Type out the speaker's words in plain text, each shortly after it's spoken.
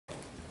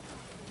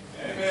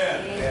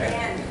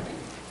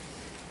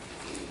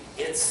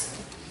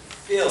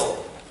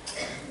filled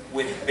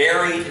with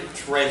buried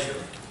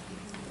treasure.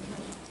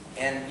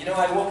 And you know,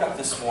 I woke up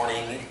this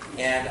morning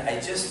and I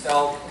just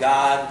felt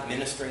God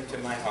ministering to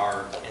my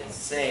heart and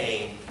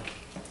saying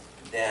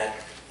that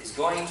He's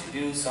going to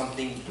do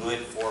something good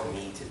for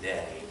me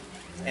today.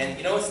 And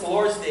you know, it's the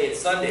Lord's Day, it's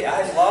Sunday.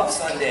 I love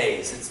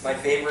Sundays. It's my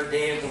favorite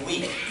day of the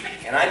week.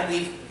 And I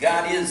believe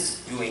God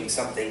is doing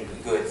something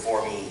good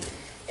for me.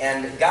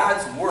 And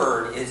God's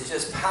Word is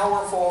just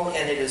powerful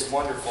and it is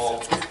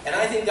wonderful. And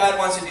I think God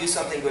wants to do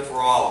something good for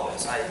all of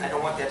us. I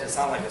don't want that to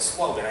sound like a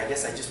slogan. I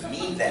guess I just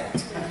mean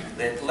that.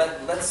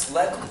 Let's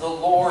let the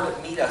Lord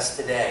meet us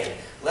today.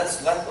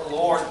 Let's let the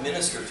Lord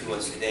minister to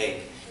us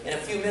today. In a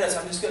few minutes,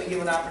 I'm just going to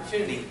give an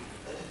opportunity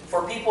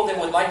for people that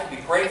would like to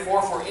be prayed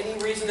for any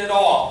reason at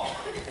all.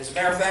 As a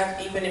matter of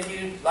fact, even if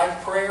you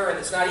like prayer and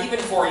it's not even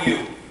for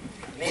you,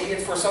 maybe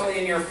it's for somebody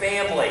in your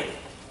family,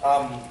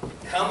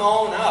 come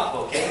on up,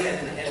 okay?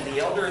 And the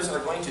elders are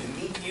going to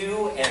meet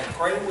you and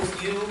pray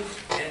with you,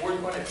 and we're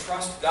going to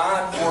trust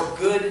God for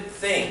good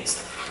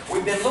things.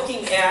 We've been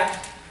looking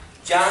at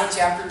John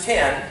chapter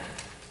 10,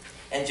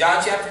 and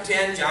John chapter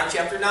 10, John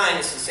chapter 9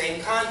 is the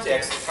same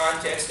context, the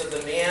context of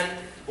the man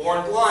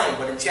born blind.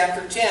 But in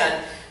chapter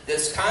 10,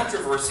 this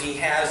controversy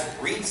has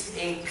reached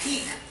a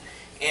peak,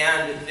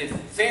 and the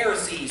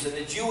Pharisees and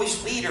the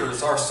Jewish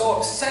leaders are so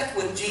upset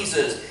with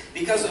Jesus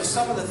because of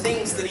some of the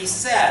things that he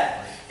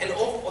said. And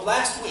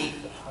last week,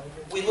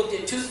 we looked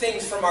at two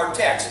things from our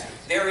text.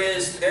 There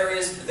is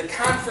the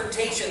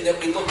confrontation that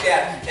we looked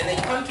at, and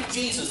they come to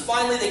Jesus.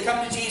 Finally, they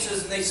come to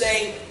Jesus and they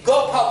say,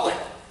 "Go public.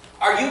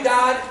 Are you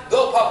God?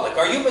 Go public.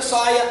 Are you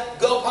Messiah?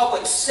 Go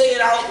public. Say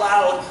it out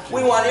loud.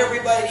 We want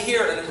everybody to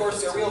hear it." And of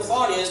course, their real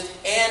thought is,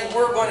 "And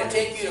we're going to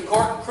take you to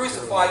court and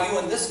crucify you,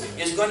 and this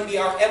is going to be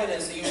our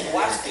evidence that you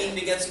blasphemed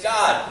against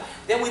God."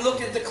 Then we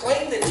looked at the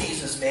claim that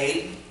Jesus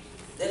made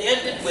that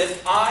ended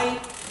with, "I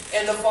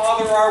and the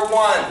Father are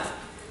one.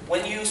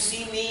 When you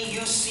see me,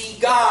 you see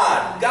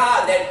God."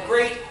 God, that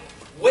great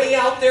way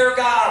out there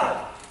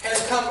God,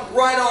 has come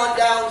right on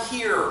down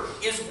here,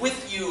 is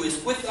with you,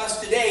 is with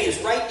us today, is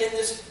right in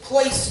this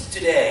place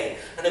today.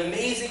 An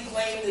amazing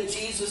claim that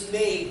Jesus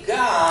made.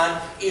 God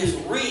is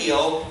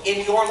real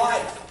in your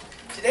life.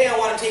 Today I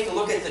want to take a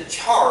look at the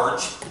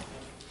charge,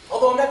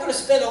 although I'm not going to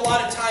spend a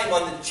lot of time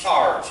on the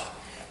charge.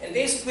 And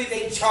basically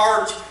they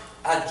charge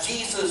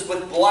Jesus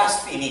with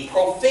blasphemy,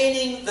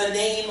 profaning the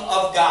name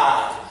of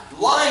God,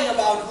 lying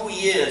about who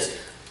He is.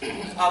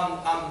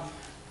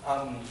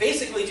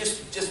 Basically,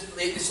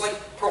 it's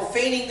like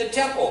profaning the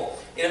temple.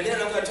 In a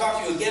minute, I'm going to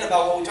talk to you again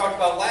about what we talked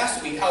about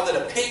last week, how that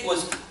a pig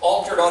was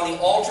altered on the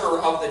altar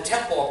of the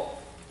temple.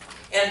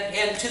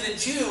 And to the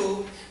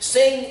Jew,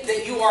 saying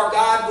that you are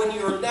God when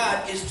you're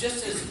not is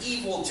just as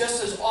evil,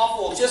 just as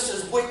awful, just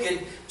as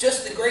wicked,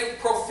 just the great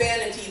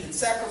profanity that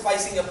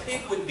sacrificing a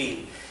pig would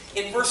be.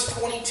 In verse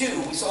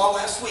 22, we saw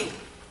last week,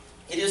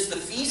 it is the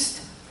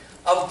feast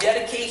of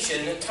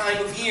dedication time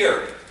of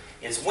year.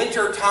 It's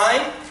winter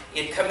time.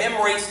 It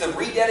commemorates the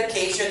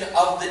rededication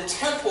of the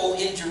temple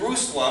in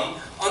Jerusalem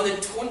on the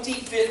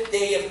 25th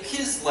day of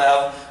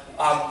Kislev.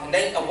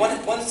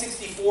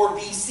 164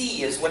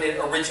 BC is when it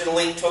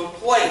originally took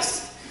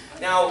place.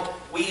 Now,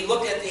 we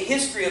looked at the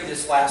history of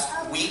this last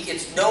week.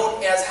 It's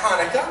known as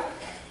Hanukkah.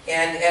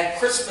 And at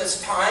Christmas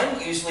time,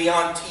 usually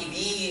on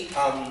TV,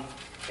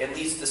 at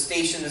least the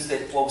stations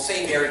that will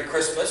say Merry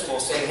Christmas will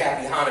say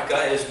Happy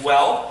Hanukkah as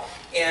well.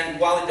 And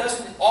while it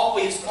doesn't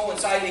always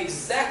coincide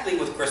exactly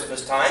with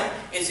Christmas time,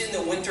 it's in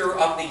the winter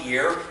of the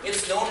year.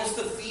 It's known as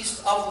the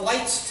Feast of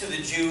Lights to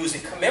the Jews.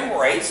 It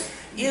commemorates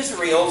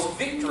Israel's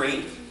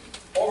victory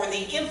over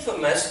the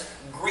infamous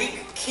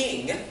Greek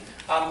king,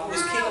 who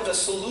was king of the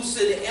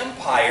Seleucid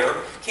Empire,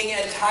 King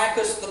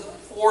Antiochus IV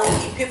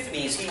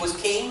Epiphanes. He was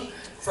king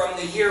from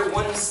the year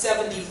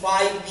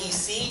 175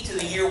 BC to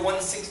the year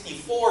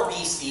 164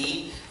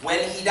 BC when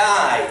he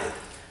died.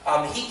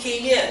 He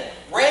came in,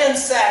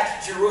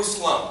 ransacked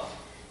Jerusalem.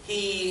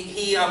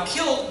 He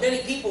killed many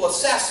people,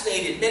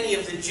 assassinated many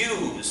of the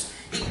Jews.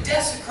 He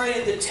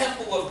desecrated the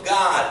temple of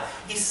God.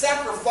 He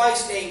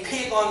sacrificed a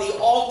pig on the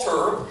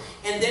altar,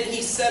 and then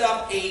he set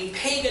up a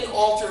pagan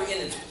altar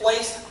in its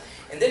place.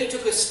 And then he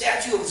took a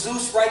statue of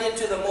Zeus right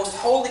into the most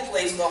holy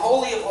place, the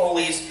Holy of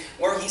Holies,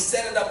 where he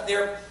set it up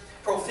there,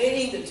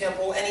 profaning the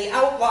temple, and he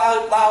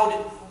outlawed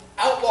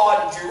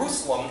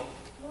Jerusalem.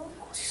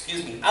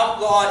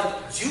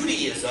 Outlawed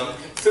Judaism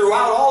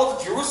throughout all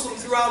of Jerusalem,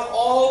 throughout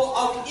all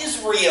of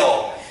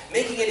Israel,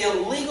 making it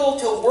illegal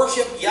to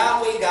worship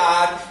Yahweh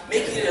God,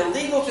 making it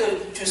illegal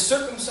to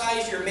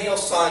circumcise your male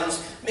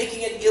sons,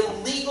 making it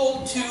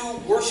illegal to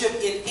worship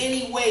in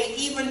any way,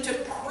 even to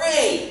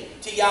pray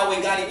to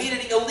Yahweh God. He made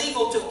it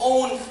illegal to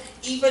own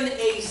even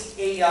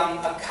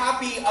a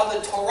copy of the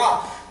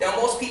Torah. Now,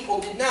 most people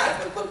did not,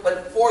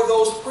 but for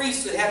those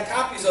priests that had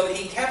copies of it,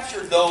 he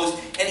captured those,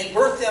 and he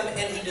burnt them,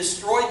 and he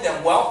destroyed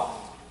them. Well,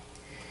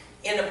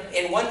 in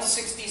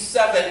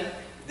 167,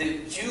 the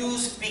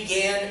Jews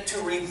began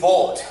to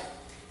revolt.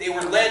 They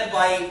were led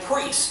by a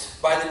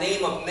priest by the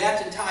name of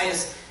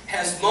Mattathias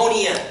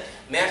Hasmonean.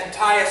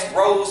 Mattathias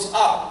rose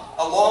up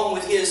along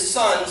with his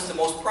sons. The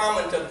most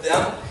prominent of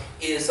them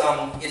is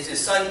his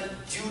son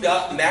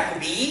Judah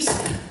Maccabees.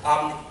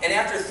 And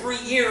after 3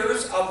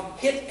 years of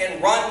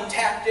hit-and-run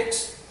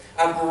tactics,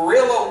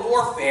 guerrilla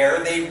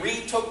warfare, they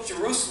retook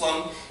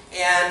Jerusalem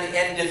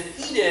and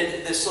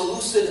defeated the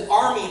Seleucid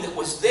army that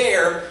was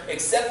there,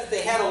 except that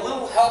they had a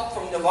little help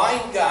from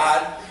divine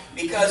God,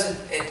 because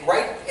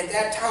right at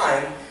that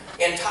time,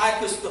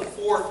 Antiochus IV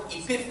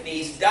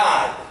Epiphanes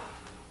died.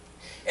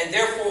 And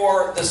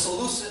therefore, the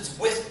Seleucids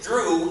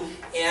withdrew,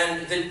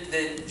 and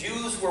the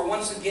Jews were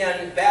once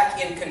again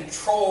back in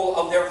control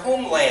of their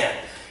homeland.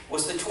 It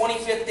was the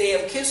 25th day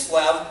of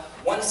Kislev,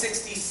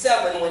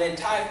 167, when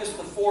Antiochus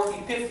IV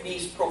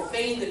Epiphanes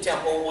profaned the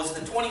temple. Was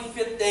the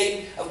 25th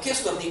day of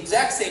Kislev, the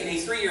exact same day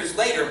 3 years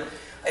later,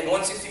 in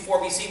 164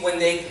 BC, when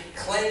they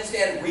cleansed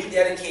and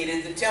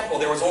rededicated the temple.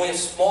 There was only a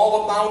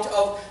small amount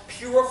of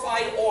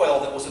purified oil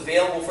that was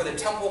available for the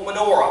temple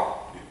menorah.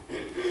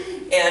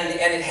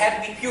 And it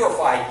had to be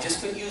purified. You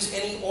just couldn't use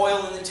any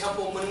oil in the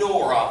temple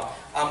menorah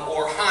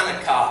or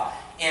Hanukkah.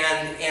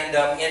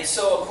 And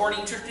so,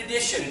 according to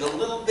tradition, the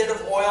little bit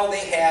of oil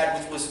they had,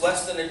 which was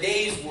less than a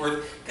day's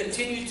worth,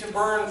 continued to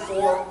burn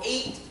for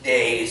 8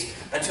 days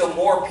until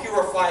more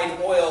purified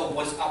oil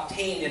was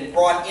obtained and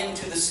brought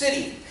into the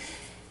city.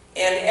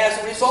 And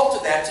as a result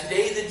of that,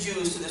 today the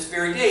Jews, to this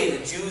very day,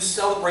 the Jews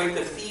celebrate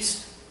the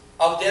Feast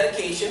of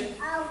Dedication,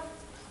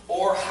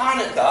 or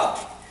Hanukkah,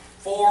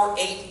 for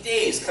 8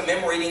 days,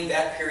 commemorating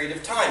that period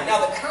of time.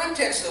 Now, the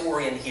context that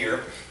we're in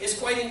here is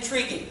quite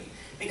intriguing,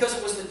 because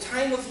it was the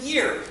time of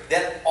year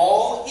that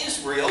all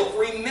Israel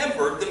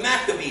remembered the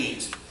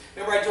Maccabees.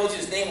 Remember, I told you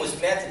his name was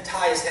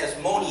Mattathias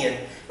Hasmonean,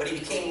 but he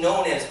became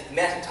known as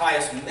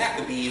Mattathias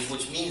Maccabees,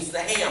 which means the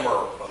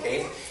hammer.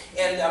 Okay,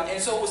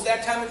 and so it was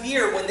that time of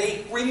year when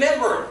they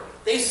remembered,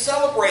 they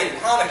celebrated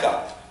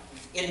Hanukkah.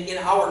 In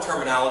our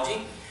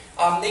terminology,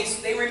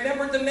 they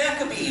remembered the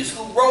Maccabees,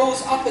 who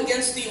rose up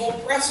against the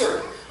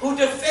oppressor, who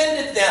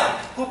defended them,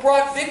 who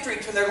brought victory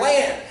to their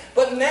land.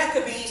 But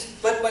Mattathias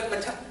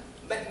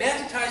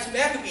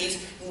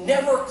Maccabees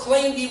never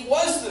claimed he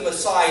was the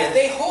Messiah.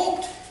 They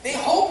hoped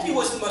he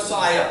was the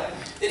Messiah,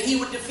 that he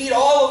would defeat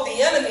all of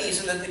the enemies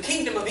and that the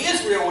kingdom of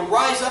Israel would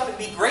rise up and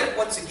be great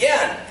once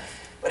again.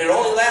 But it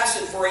only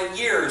lasted for 8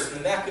 years. The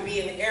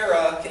Maccabean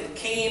era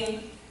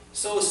came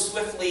so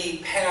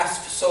swiftly,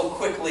 passed so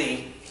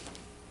quickly,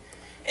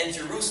 and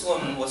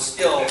Jerusalem was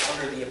still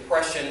under the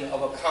oppression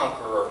of a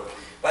conqueror.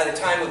 By the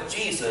time of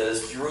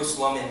Jesus,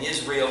 Jerusalem and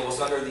Israel was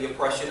under the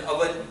oppression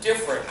of a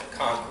different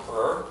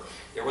conqueror.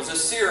 There was a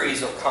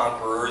series of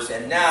conquerors,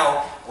 and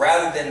now,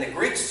 rather than the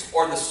Greeks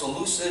or the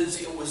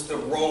Seleucids, it was the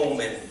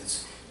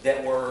Romans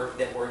that were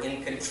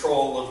in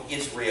control of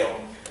Israel.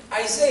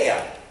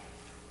 Isaiah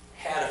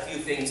had a few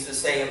things to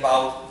say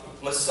about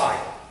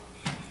Messiah.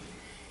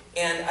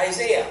 And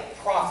Isaiah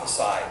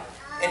prophesied,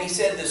 and he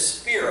said, "The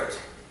Spirit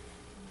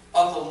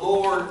of the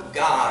Lord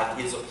God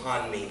is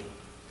upon me,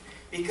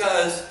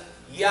 because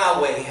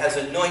Yahweh has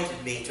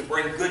anointed me to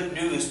bring good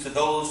news to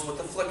those with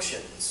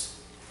afflictions.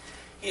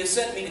 He has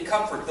sent me to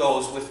comfort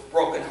those with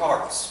broken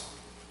hearts,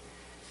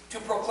 to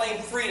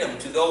proclaim freedom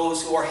to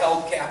those who are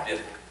held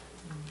captive,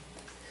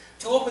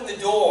 to open the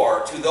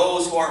door to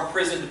those who are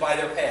imprisoned by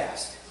their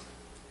past,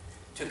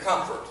 to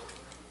comfort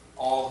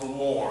all who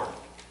mourn."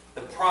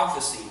 The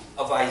prophecy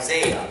of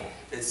Isaiah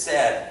that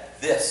said,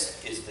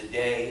 "This is the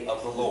day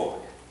of the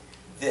Lord.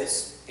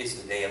 This is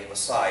the day of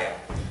Messiah."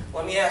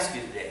 Let me ask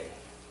you today,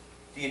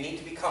 do you need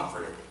to be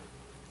comforted?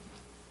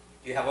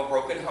 Do you have a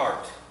broken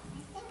heart?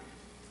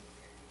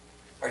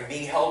 Are you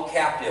being held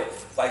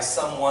captive by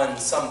someone,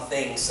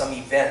 something, some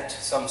event,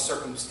 some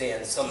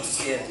circumstance, some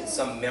sin,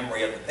 some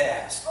memory of the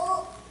past?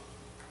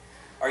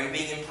 Are you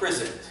being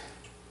imprisoned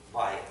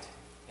by it?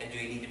 And do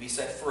you need to be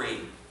set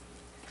free?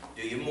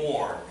 Do you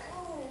mourn?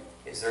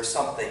 Is there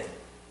something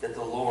that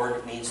the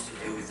Lord needs to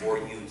do for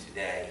you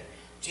today?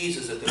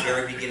 Jesus, at the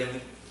very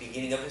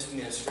beginning of his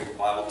ministry, the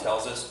Bible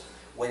tells us,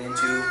 went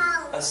into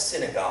a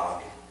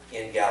synagogue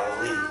in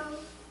Galilee.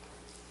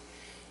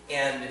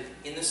 And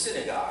in the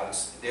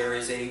synagogues, there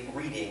is a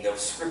reading of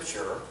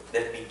Scripture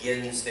that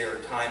begins their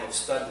time of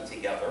study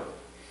together.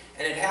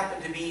 And it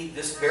happened to be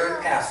this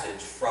very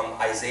passage from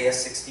Isaiah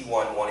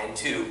 61, 1 and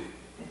 2.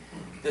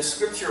 The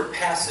Scripture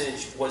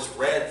passage was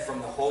read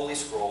from the Holy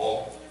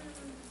Scroll,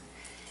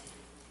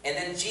 and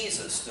then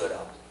Jesus stood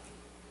up.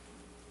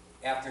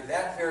 After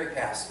that very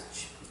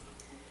passage,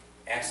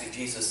 actually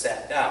Jesus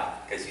sat down,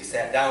 because he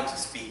sat down to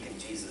speak in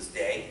Jesus'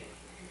 day.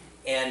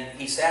 And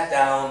he sat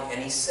down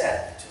and he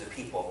said to the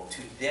people,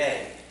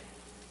 "Today,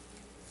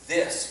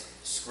 this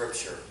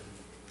Scripture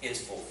is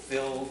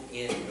fulfilled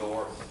in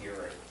your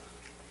hearing."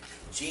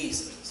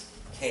 Jesus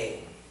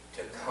came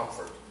to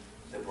comfort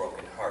the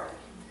brokenhearted.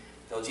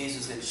 Though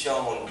Jesus had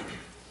shown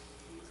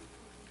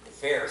the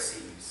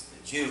Pharisees,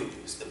 the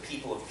Jews, the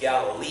people of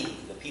Galilee,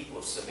 the people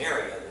of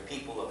Samaria, the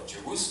people of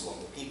Jerusalem,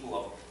 the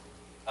people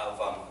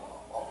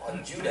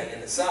of Judah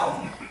in the south,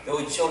 though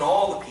he'd shown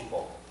all the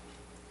people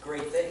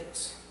great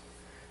things,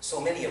 so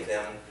many of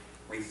them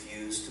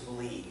refused to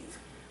believe.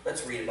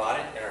 Let's read about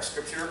it in our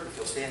scripture. If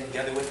you'll stand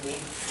together with me,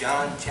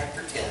 John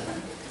chapter 10,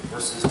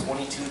 verses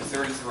 22 to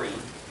 33.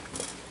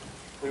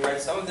 We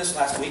read some of this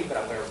last week, but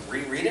I'm going to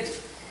reread it.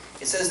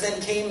 It says,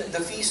 "Then came the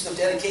feast of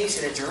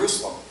dedication at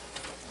Jerusalem.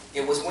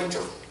 It was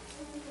winter,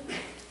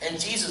 and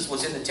Jesus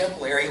was in the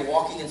temple area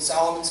walking in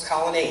Solomon's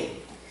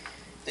colonnade.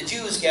 The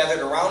Jews gathered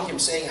around him,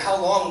 saying, 'How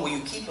long will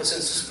you keep us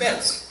in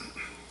suspense?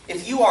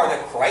 If you are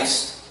the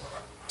Christ,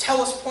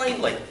 tell us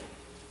plainly.'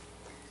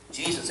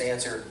 Jesus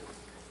answered,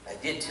 'I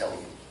did tell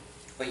you,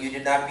 but you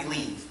did not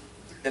believe.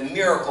 The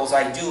miracles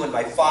I do in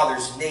my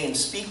Father's name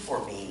speak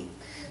for me,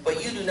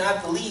 but you do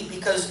not believe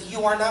because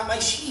you are not my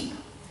sheep.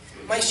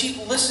 My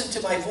sheep listen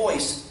to my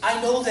voice.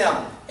 I know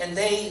them, and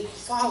they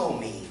follow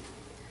me.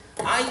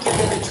 I give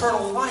them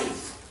eternal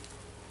life,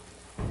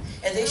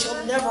 and they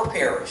shall never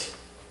perish.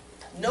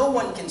 No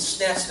one can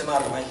snatch them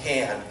out of my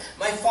hand.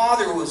 My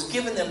Father who has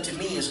given them to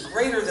me is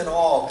greater than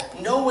all.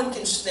 No one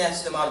can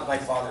snatch them out of my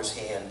Father's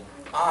hand.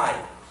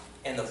 I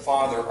and the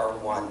Father are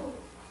one.'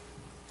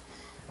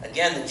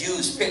 Again, the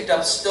Jews picked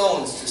up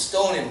stones to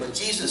stone him, but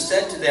Jesus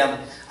said to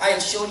them, 'I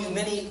have shown you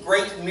many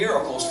great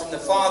miracles from the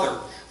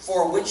Father.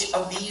 For which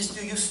of these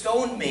do you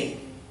stone me?'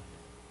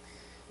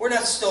 'We're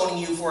not stoning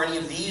you for any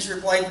of these,'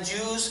 replied the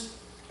Jews,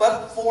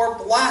 'but for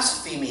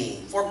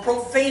blasphemy, for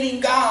profaning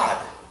God,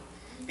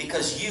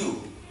 because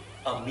you,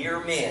 a mere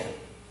man,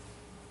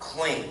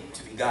 claim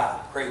to be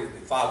God.'" Pray with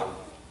me. Father,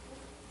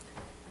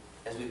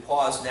 as we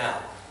pause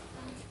now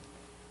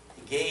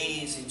to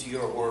gaze into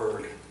your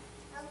word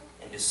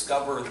and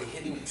discover the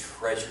hidden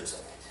treasures of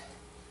it,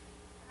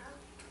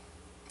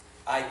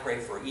 I pray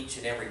for each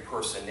and every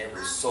person,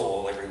 every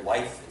soul, every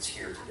life that's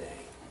here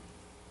today.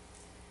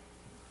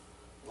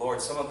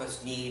 Lord, some of us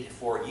need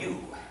for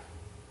you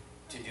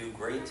to do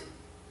great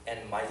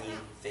and mighty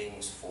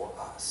things for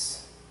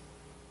us.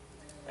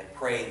 I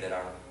pray that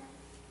our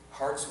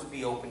hearts would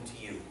be open to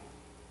you,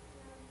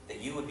 that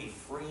you would be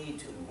free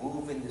to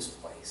move in this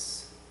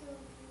place.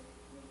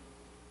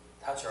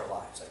 Touch our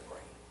lives, I pray.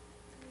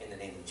 In the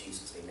name of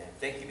Jesus, amen.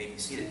 Thank you. You may be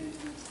seated.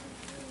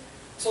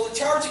 So the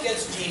charge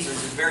against Jesus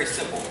is very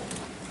simple.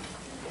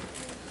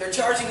 They're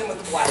charging him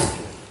with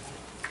blasphemy.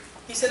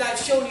 He said, "I've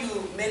shown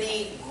you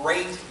many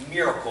great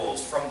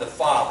miracles from the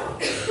Father.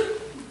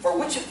 For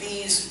which of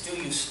these do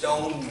you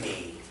stone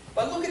me?"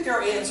 But look at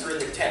their answer in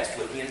the text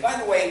with me. And by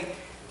the way,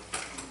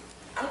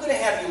 I'm going to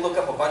have you look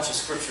up a bunch of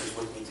scriptures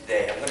with me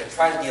today. I'm going to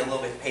try to be a little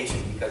bit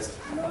patient because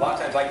a lot of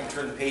times I can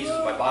turn the pages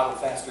of my Bible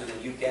faster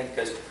than you can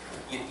because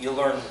you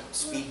learn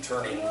speed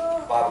turning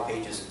Bible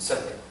pages in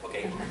second,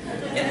 okay?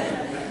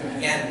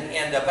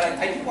 But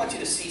I do want you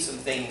to see some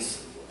things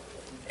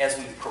as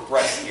we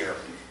progress here.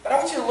 But I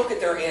want you to look at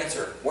their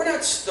answer. "We're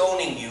not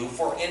stoning you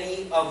for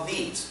any of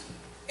these."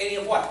 Any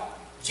of what?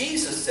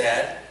 Jesus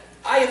said,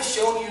 "I have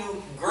shown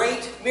you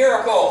great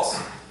miracles."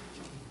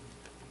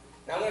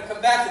 Now I'm going to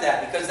come back to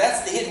that because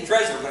that's the hidden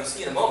treasure we're going to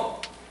see in a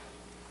moment.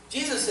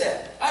 Jesus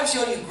said, "I've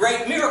shown you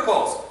great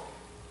miracles."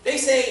 They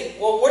say,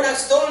 "Well, we're not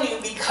stoning you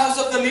because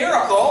of the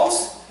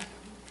miracles."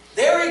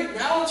 They're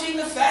acknowledging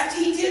the fact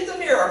he did the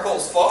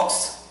miracles,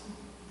 folks.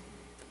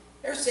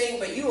 They're saying,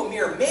 "But you, a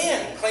mere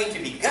man, claim to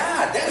be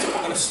God. That's what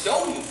we're going to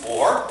stone you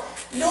for."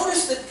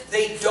 Notice that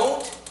they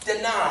don't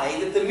deny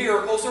that the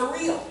miracles are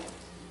real.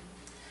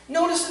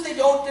 Notice that they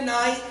don't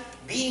deny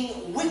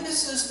being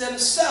witnesses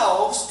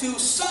themselves to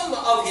some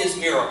of his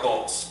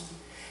miracles.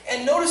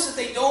 And notice that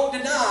they don't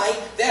deny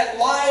that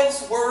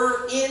lives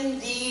were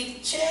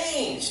indeed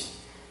changed.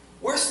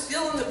 We're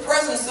still in the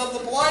presence of the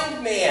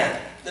blind man,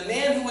 the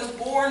man who was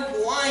born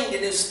blind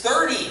in his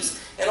 30s,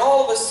 and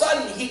all of a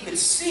sudden he could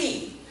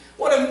see.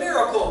 What a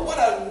miracle, what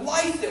a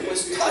life that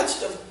was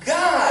touched of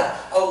God,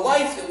 a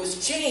life that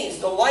was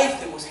changed, a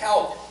life that was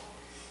helped.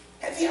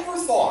 Have you ever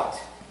thought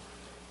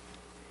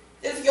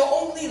that if you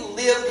only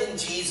lived in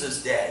Jesus'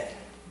 day,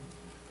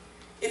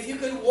 if you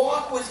could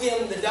walk with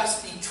him the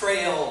dusty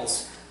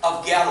trails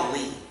of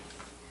Galilee,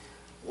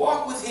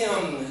 walk with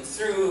him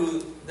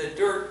through the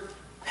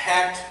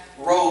dirt-packed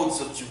roads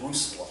of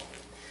Jerusalem,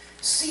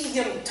 see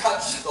him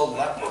touch the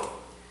leper,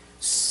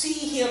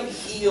 see him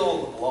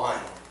heal the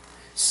blind,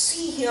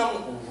 see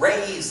him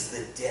raise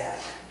the dead.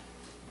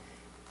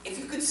 If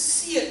you could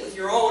see it with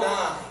your own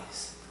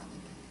eyes,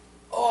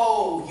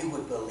 oh, you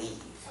would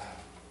believe.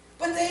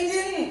 But they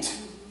didn't.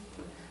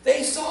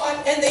 They saw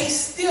it and they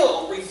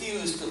still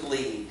refused to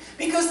believe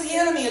because the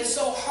enemy had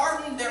so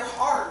hardened their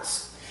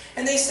hearts.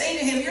 And they say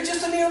to him, "You're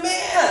just a mere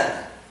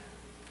man."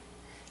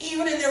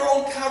 Even in their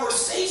own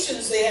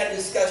conversations, they had a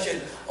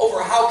discussion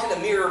over how can a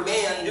mere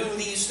man do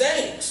these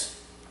things.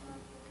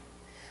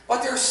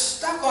 But they're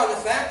stuck on the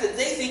fact that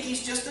they think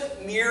he's just a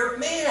mere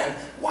man.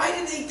 Why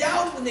did they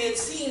doubt when they had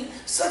seen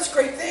such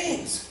great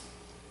things?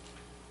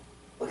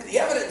 Look at the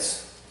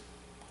evidence.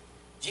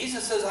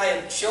 Jesus says, "I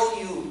have shown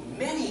you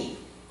many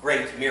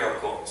great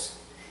miracles."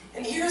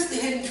 And here's the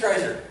hidden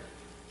treasure.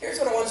 Here's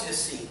what I want you to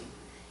see.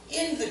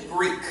 In the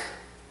Greek,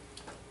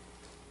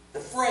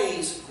 the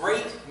phrase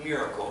 "great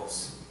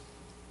miracles"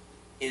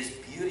 is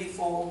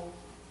beautiful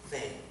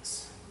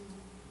things.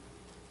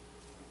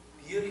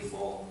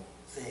 Beautiful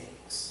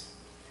things.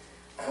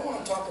 I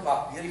talk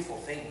about beautiful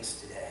things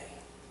today.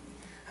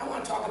 I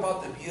want to talk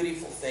about the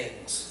beautiful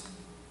things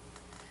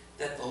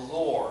that the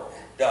Lord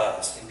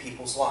does in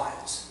people's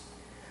lives.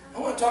 I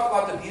want to talk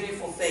about the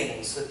beautiful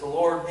things that the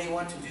Lord may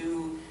want to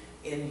do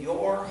in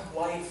your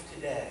life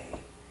today,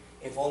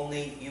 if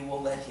only you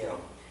will let Him.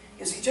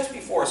 You see, just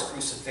before His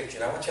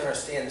crucifixion, I want you to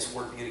understand this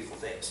word beautiful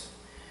things.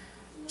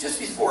 Just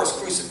before His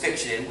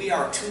crucifixion, and we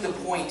are to the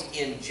point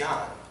in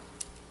John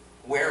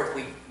where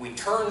we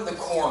turn the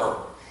corner,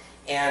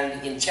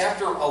 and in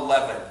chapter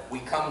 11, we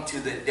come to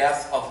the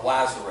death of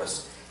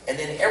Lazarus, and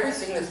then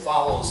everything that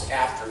follows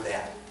after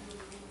that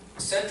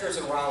centers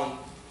around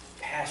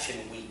Passion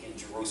Week in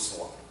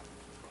Jerusalem.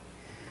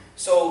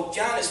 So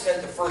John has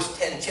spent the first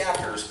 10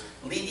 chapters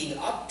leading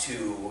up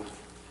to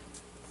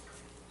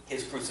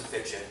His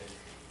crucifixion,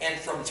 and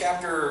from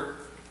chapter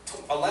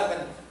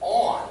 11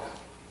 on,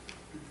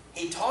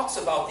 he talks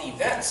about the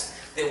events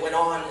that went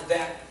on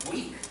that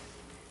week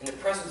in the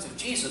presence of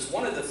Jesus.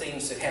 One of the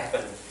things that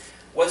happened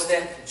was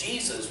that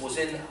Jesus was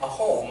in a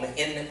home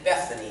in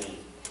Bethany,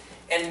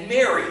 and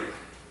Mary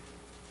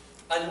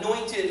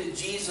anointed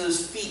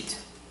Jesus' feet.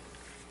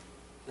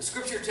 The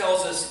scripture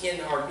tells us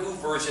in our new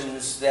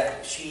versions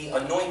that she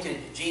anointed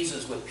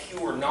Jesus with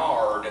pure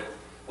nard,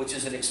 which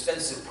is an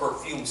expensive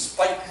perfume.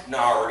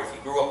 Spikenard, if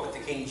you grew up with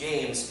the King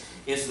James,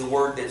 is the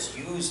word that's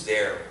used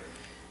there.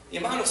 The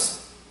amount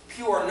of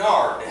pure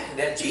nard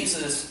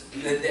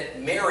that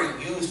Mary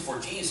used for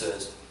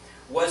Jesus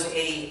was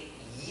a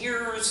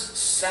year's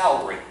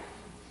salary.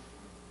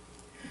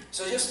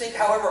 So just think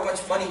however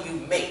much money you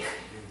make,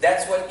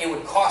 that's what it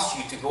would cost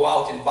you to go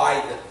out and buy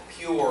the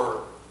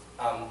pure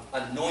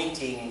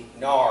anointing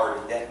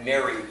nard that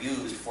Mary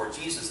used for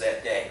Jesus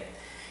that day.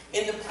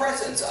 In the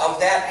presence of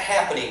that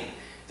happening,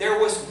 there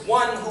was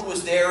one who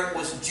was there. It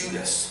was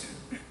Judas.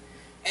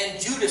 And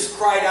Judas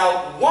cried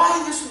out,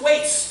 "Why this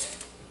waste?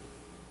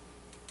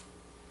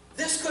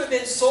 This could have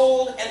been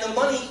sold and the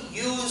money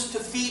used to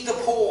feed the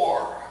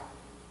poor."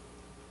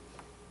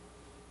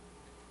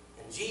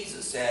 And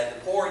Jesus said, "The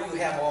poor you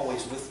have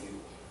always with you."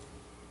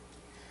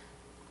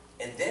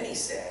 And then he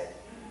said,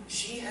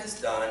 "She has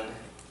done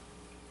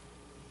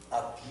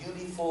a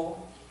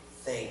beautiful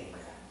thing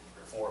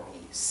for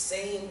me."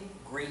 Same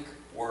Greek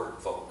word,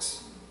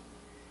 folks,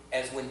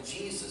 as when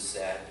Jesus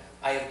said,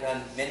 "I have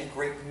done many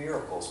great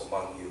miracles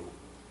among you.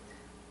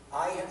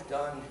 I have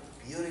done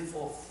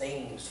beautiful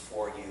things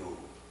for you.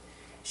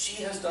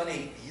 She has done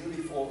a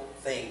beautiful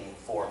thing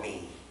for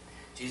me."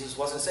 Jesus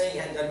wasn't saying he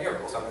hadn't done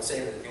miracles. I'm not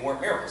saying that they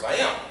weren't miracles. I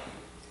am.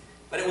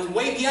 But it was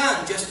way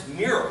beyond just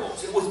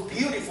miracles. It was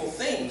beautiful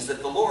things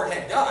that the Lord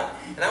had done.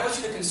 And I want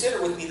you to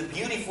consider with me the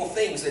beautiful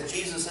things that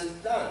Jesus has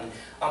done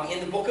in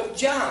the book of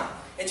John.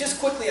 And just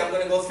quickly, I'm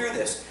going to go through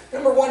this.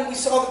 Number one, we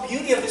saw the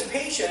beauty of His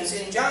patience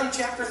in John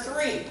chapter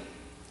 3.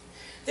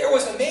 There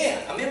was a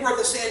man, a member of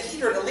the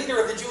Sanhedrin, a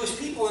leader of the Jewish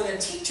people, and a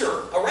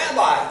teacher, a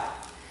rabbi.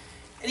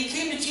 And he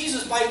came to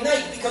Jesus by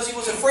night because he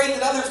was afraid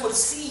that others would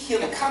see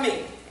him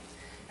coming.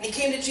 And he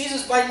came to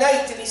Jesus by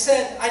night and he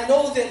said, "I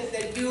know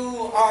that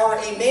you are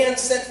a man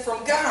sent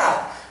from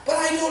God, but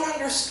I don't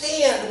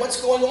understand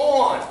what's going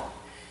on."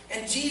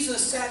 And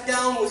Jesus sat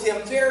down with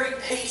him very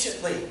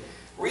patiently.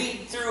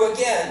 Read through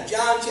again,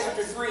 John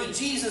chapter 3.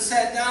 Jesus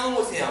sat down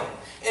with him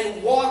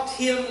and walked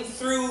him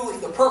through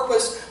the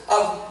purpose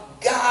of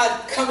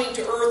God coming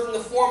to earth in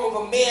the form of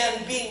a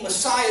man, being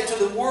Messiah to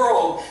the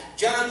world.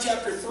 John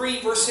chapter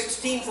 3, verse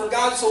 16, "For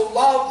God so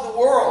loved the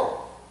world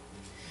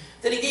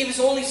that He gave His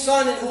only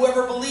Son, and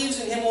whoever believes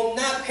in Him will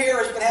not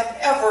perish but have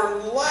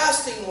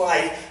everlasting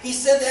life." He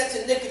said that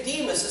to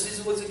Nicodemus as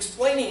he was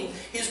explaining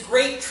His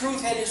great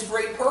truth and His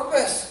great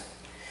purpose.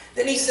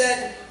 Then He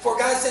said, "For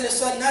God sent His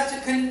Son not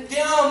to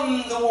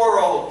condemn the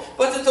world,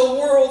 but that the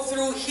world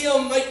through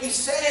Him might be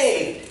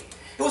saved."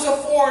 It was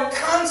a foreign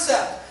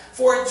concept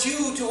for a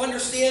Jew to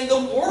understand the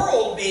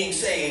world being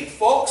saved,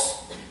 folks,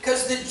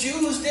 because the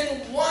Jews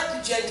didn't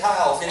want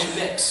Gentiles in the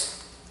mix.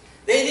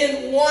 They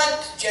didn't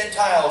want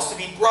Gentiles to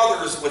be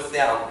brothers with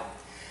them.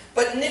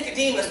 But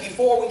Nicodemus,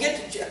 before we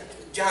get to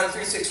John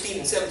 3:16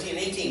 and 17 and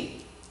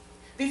 18,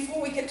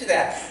 before we get to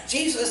that,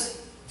 Jesus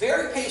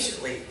very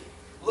patiently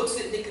looks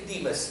at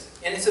Nicodemus,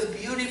 and it's a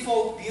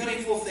beautiful,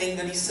 beautiful thing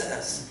that He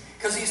says,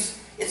 because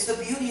it's the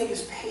beauty of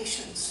His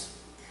patience.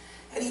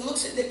 And He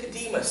looks at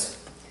Nicodemus,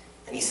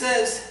 and He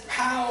says,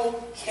 "How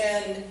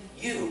can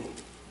you,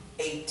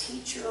 a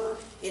teacher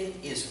in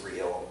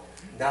Israel,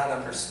 not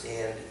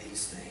understand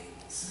these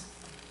things?"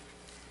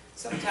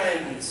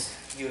 Sometimes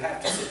you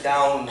have to sit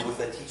down with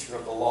a teacher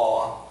of the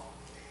law,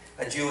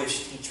 a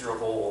Jewish teacher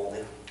of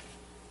old,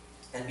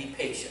 and be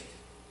patient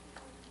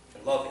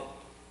and loving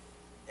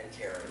and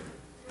caring.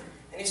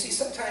 And you see,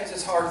 sometimes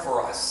it's hard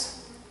for us.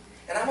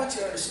 And I want you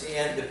to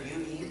understand the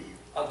beauty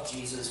of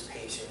Jesus'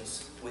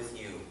 patience with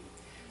you.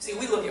 See,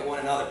 we look at one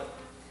another,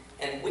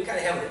 and we kind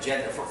of have an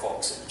agenda for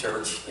folks in the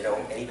church,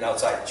 and even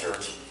outside the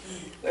church.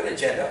 We have an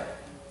agenda.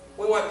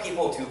 We want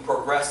people to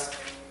progress,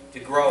 to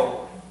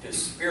grow, to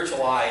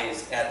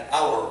spiritualize at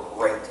our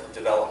rate of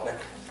development.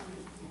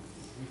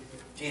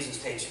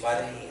 Jesus takes you by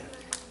the hand,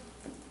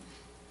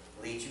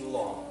 leads you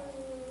along,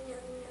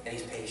 and and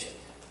he's patient.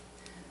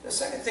 The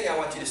second thing I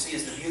want you to see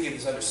is the beauty of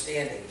his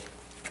understanding.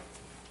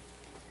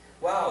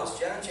 Wow, is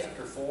John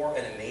chapter 4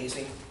 an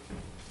amazing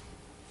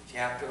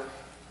chapter?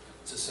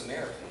 It's a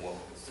Samaritan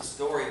woman. It's the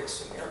story of a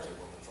Samaritan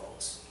woman,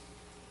 folks.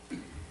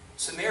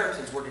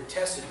 Samaritans were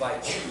detested by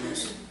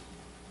Jews,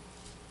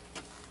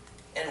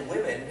 and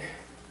women,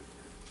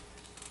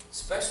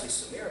 especially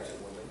Samaritan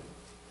women,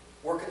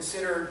 were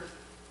considered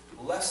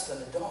less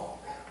than a dog.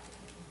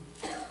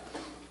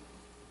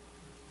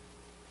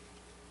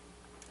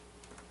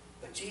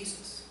 But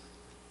Jesus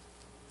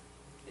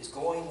is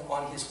going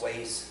on his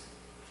ways,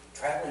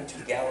 traveling to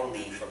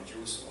Galilee from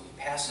Jerusalem.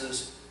 He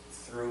passes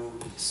through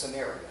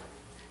Samaria.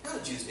 Now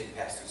the Jews didn't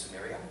pass through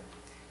Samaria.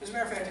 As a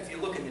matter of fact, if you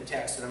look in the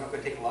text, and I'm not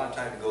going to take a lot of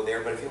time to go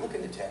there, but if you look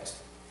in the text,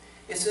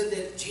 it said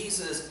that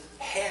Jesus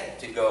had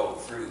to go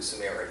through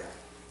Samaria.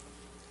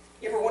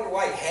 You ever wonder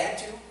why he had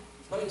to?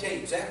 Let me tell you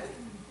exactly.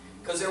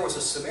 Because there was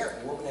a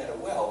Samaritan woman at a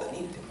well that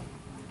needed him.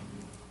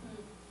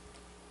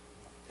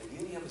 The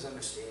beauty of his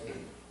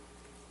understanding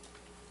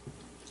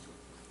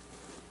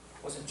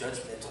wasn't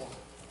judgmental.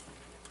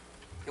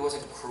 It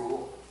wasn't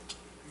cruel.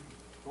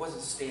 It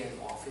wasn't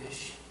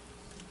standoffish.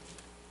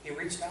 He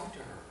reached out to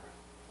her.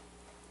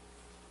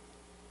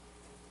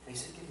 And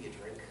he said, "Give me a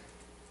drink."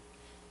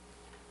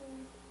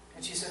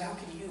 And she said, "How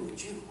can you, a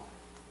Jew,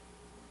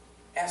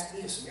 ask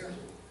me, a Samaritan,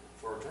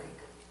 for a drink?"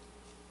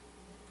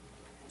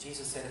 And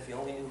Jesus said, "If you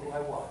only knew who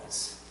I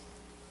was,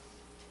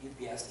 you'd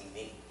be asking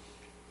me.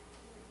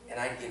 And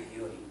I'd give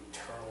you an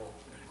eternal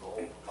gulp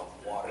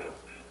of water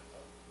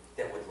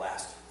that would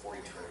last for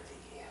eternity."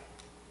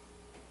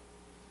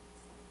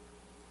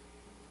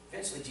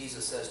 Eventually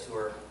Jesus says to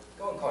her,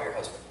 "Go and call your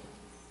husband."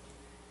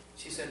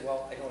 She said,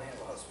 "Well, I don't have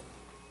a husband."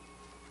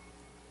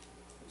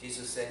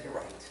 Jesus said, "You're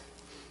right.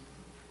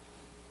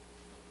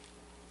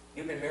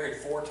 You've been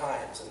married 4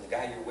 times, and the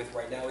guy you're with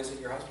right now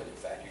isn't your husband. In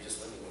fact, you're just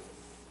living with him."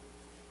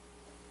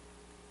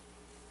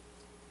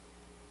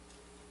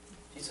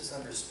 Jesus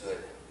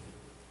understood.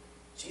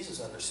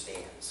 Jesus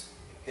understands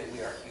that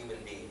we are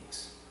human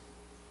beings.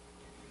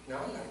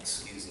 Now, I'm not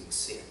excusing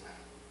sin,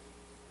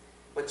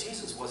 but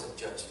Jesus wasn't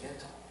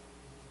judgmental.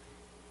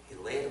 He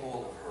laid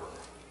hold of her,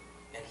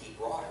 and he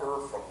brought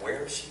her from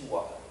where she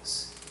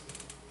was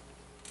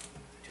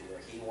to where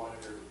he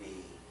wanted her to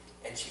be.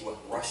 And she went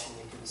rushing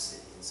into the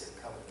city and said,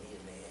 "Come and meet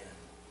a man.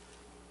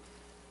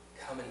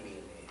 Come and meet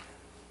a man."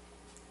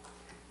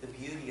 The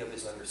beauty of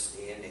his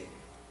understanding,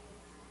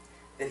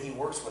 that he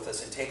works with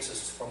us and takes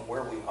us from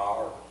where we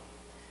are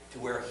to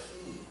where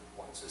he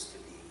wants us to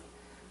be.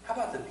 How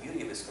about the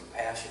beauty of his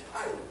compassion?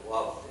 I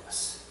love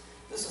this.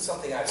 This is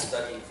something I've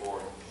studied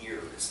for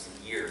years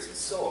and years. It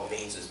so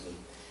amazes me.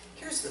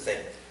 Here's the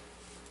thing.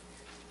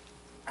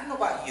 I don't know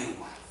about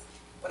you,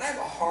 but I have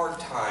a hard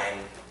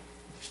time,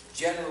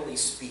 generally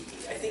speaking.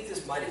 I think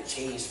this might have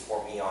changed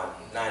for me on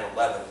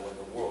 9/11 when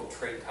the World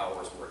Trade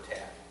Towers were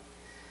attacked.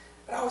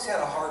 But I always had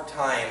a hard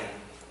time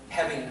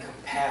having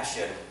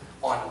compassion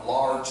on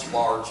large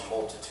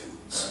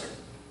multitudes.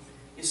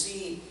 You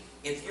see,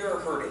 if you're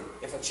hurting,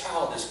 if a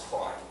child is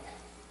crying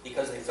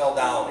because they fell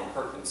down and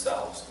hurt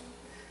themselves,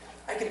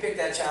 I can pick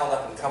that child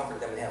up and comfort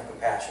them and have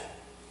compassion.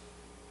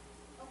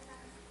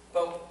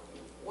 But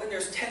when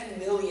there's 10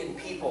 million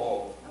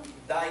people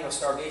dying of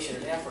starvation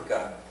in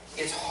Africa,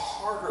 it's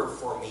harder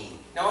for me.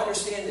 Now I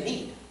understand the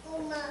need,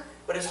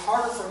 but it's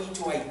harder for me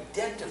to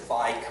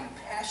identify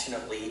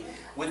compassionately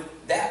with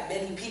that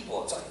many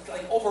people. It's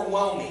like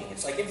overwhelming.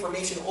 It's like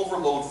information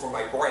overload for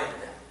my brain.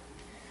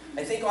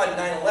 I think on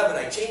 9/11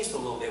 I changed a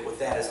little bit with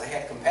that, as I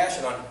had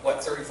compassion on,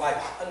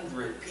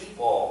 3,500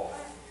 people.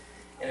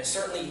 And it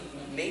certainly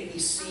made me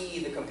see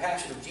the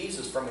compassion of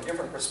Jesus from a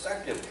different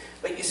perspective.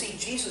 But you see,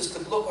 Jesus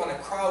could look on a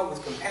crowd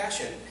with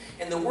compassion.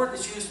 And the word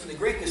that's used in the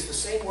Greek is the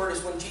same word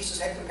as when Jesus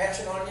had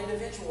compassion on an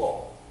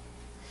individual.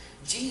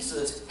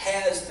 Jesus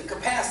has the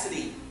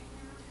capacity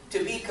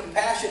to be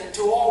compassionate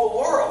to all the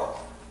world.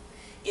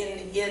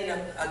 In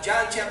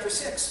John chapter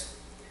 6,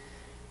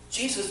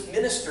 Jesus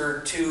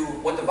ministered to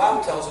what the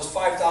Bible tells us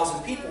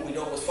 5,000 people. We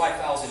know it was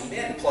 5,000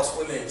 men plus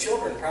women and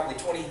children, probably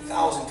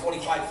 20,000,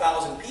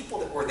 25,000 people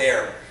that were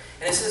there.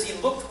 And it says he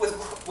looked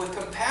with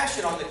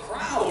compassion on the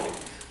crowd.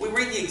 We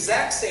read the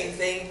exact same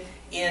thing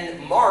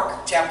in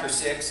Mark chapter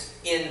 6,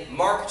 in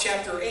Mark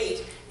chapter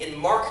 8, in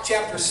Mark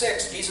chapter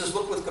 6. Jesus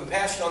looked with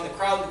compassion on the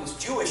crowd that was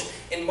Jewish.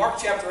 In Mark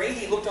chapter 8,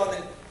 he looked on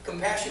the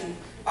compassion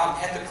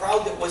at the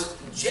crowd that was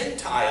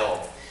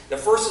Gentile. The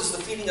first is the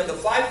feeding of the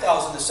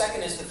 5,000. The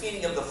second is the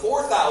feeding of the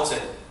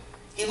 4,000.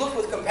 He looked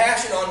with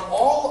compassion on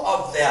all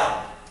of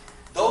them.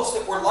 Those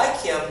that were like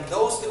him,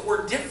 those that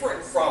were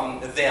different from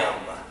them.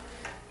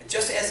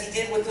 Just as he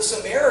did with the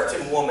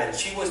Samaritan woman.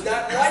 She was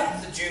not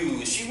like the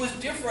Jews. She was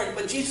different,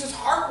 but Jesus'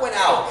 heart went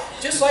out.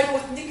 Just like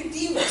with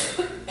Nicodemus.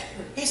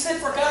 He said,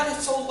 "For God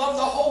has so loved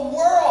the whole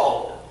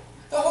world."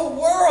 The whole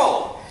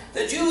world.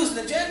 The Jews,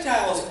 the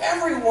Gentiles,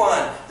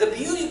 everyone. The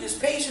beauty of his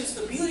patience,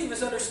 the beauty of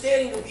his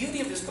understanding, the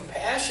beauty of his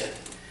compassion.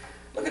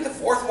 Look at the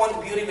fourth one,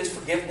 the beauty of his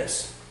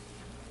forgiveness.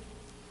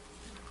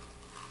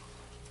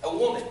 A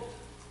woman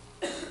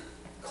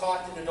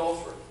caught in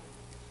adultery.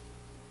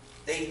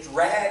 They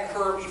drag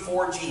her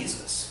before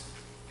Jesus.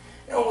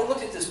 You know, when we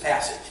looked at this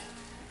passage,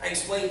 I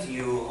explained to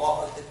you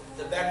all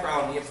the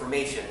background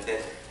information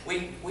that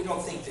we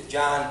don't think that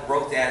John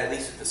wrote that, at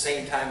least at the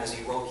same time as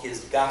he wrote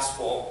his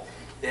gospel,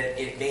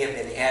 that it may have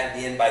been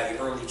added in by the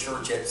early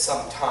church at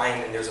some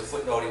time, and there's a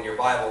footnote in your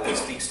Bible that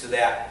speaks to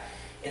that.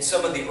 In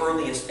some of the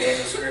earliest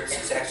manuscripts,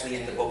 it's actually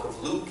in the book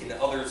of Luke. In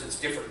others, it's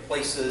different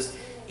places.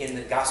 In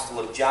the Gospel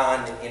of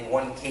John, in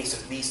one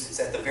case at least, it's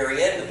at the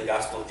very end of the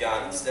Gospel of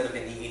John instead of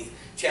in the 8th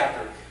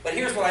chapter. But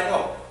here's what I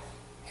know.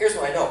 Here's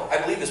what I know. I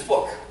believe this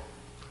book.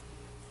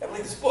 I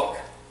believe this book.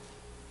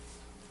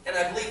 And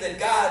I believe that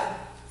God,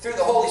 through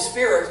the Holy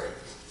Spirit,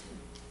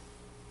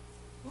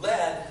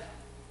 led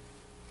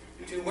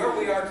to where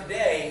we are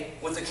today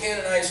with the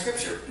canonized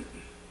Scripture.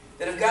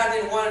 That if God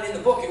didn't want it in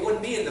the book, it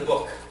wouldn't be in the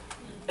book.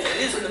 It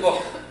is in the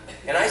book.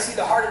 And I see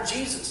the heart of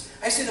Jesus.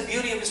 I see the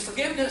beauty of His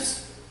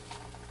forgiveness.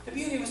 The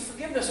beauty of His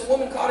forgiveness. A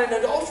woman caught in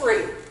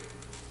adultery.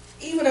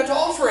 Even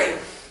adultery.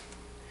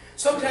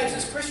 Sometimes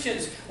as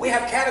Christians, we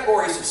have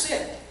categories of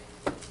sin.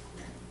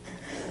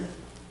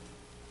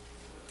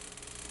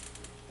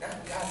 Not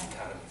in God's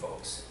economy,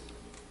 folks.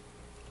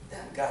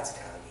 Not in God's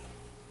economy.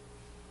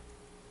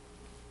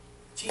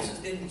 Jesus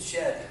didn't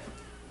shed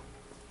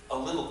a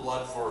little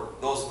blood for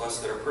those of us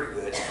that are pretty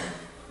good,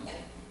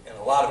 and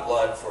a lot of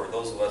blood for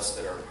those of us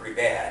that are pretty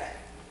bad.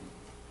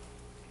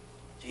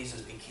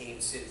 Jesus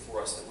became sin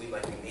for us that we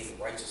might be made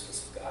the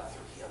righteousness of God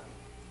through Him.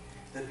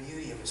 The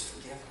beauty of His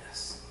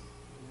forgiveness.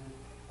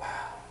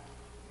 Wow.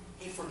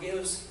 He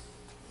forgives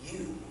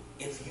you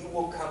if you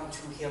will come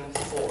to Him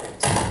for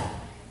it.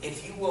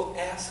 If you will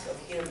ask of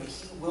Him,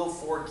 He will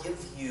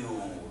forgive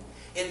you.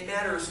 It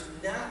matters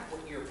not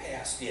what your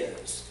past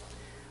is.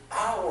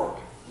 Our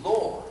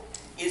Lord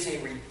is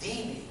a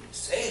redeeming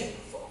Savior,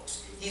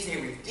 folks. He's a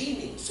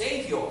redeeming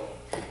Savior.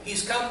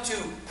 He's come to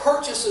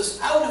purchase us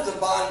out of the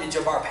bondage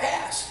of our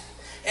past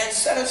and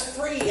set us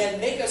free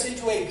and make us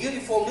into a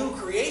beautiful new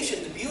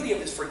creation, the beauty of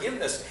His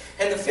forgiveness.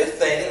 And the fifth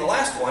thing, and the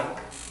last one,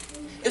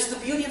 is the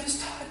beauty of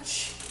His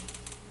touch.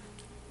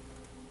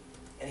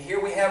 And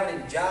here we have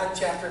it in John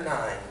chapter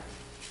 9.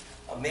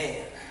 A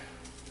man,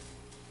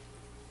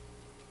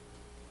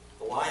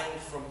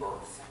 blind from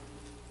birth.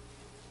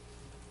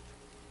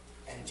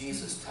 And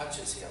Jesus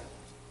touches him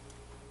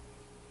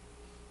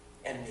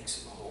and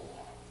makes him whole.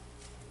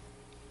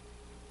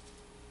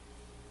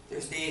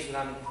 There's days when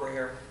I'm in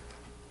prayer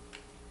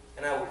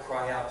and I will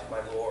cry out to my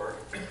Lord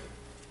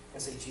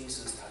and say,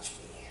 Jesus, touch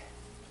me.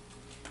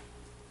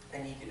 I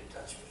need you to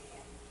touch me.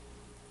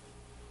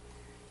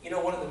 You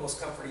know, one of the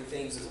most comforting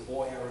things as a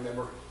boy I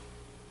remember,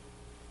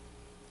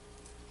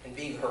 and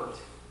being hurt,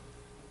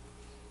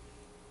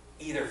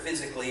 either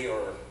physically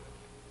or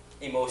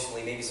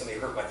emotionally. Maybe somebody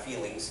hurt my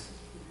feelings,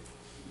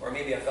 or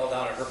maybe I fell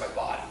down and hurt my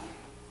body.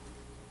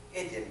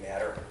 It didn't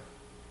matter.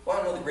 Well,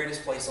 I know the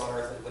greatest place on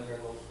earth is when you're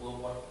a little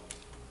boy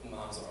in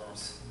Mom's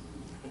arms.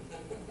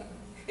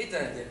 It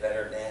doesn't get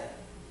better than that.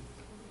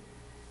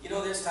 You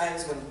know, there's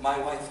times when my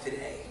wife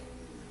today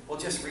will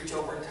just reach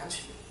over and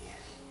touch me,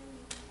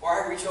 or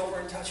I reach over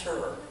and touch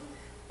her,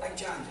 like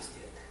John just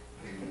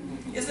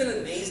did. Isn't it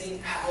amazing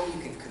how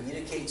you can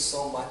communicate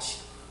so much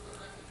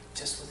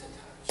just with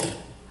a touch?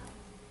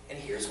 And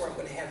here's where I'm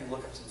going to have you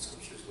look up some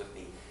scriptures with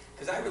me,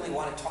 because I really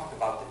want to talk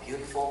about the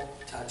beautiful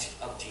touch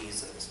of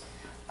Jesus.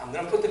 I'm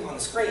going to put them on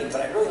the screen,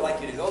 but I'd really like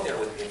you to go there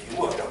with me if you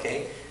would,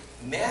 okay?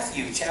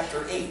 Matthew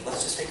chapter 8.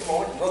 Let's just take a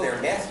moment and go there.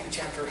 Matthew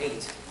chapter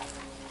 8.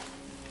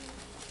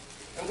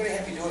 I'm going to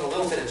have you doing a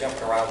little bit of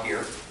jumping around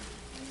here.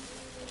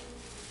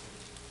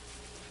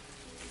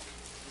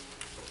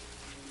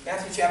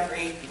 Matthew chapter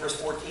 8, verse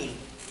 14.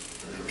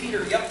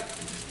 Peter, yep,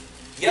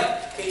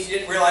 in case you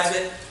didn't realize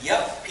it,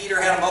 yep, Peter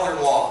had a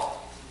mother-in-law.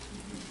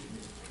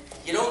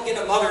 You don't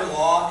get a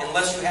mother-in-law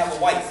unless you have a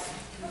wife.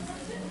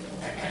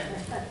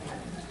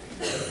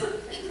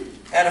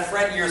 I had a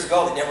friend years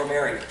ago that never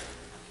married.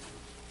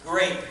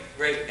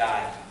 Great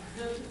guy.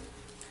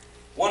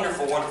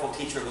 Wonderful, wonderful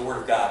teacher of the Word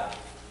of God.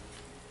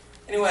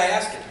 Anyway, I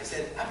asked him, I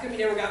said, how come you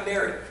never got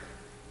married?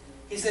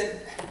 He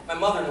said, my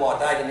mother-in-law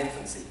died in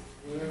infancy.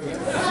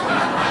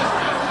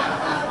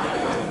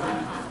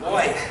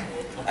 Boy,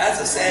 that's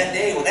a sad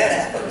day when that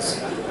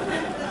happens.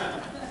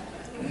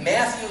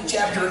 Matthew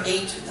chapter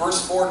 8,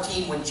 verse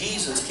 14, when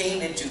Jesus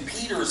came into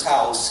Peter's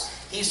house,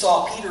 he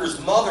saw Peter's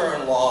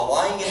mother-in-law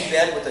lying in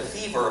bed with a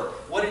fever.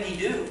 What did he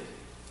do?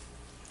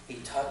 He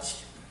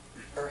touched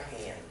her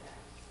hand.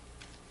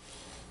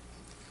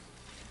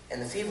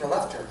 And the fever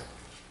left her.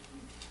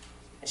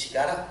 And she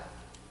got up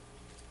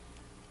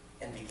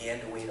and began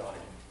to wait on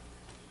him.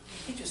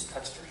 He just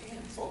touched her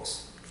hand,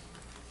 folks.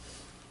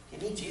 You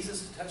need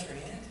Jesus to touch your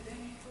hand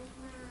today?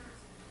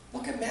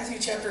 Look at Matthew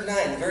chapter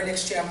 9, the very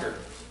next chapter.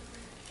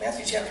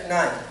 Matthew chapter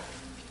 9,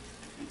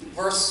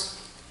 verse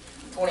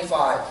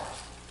 25.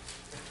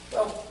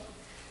 Well,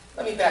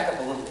 let me back up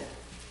a little bit.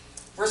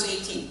 Verse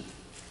 18.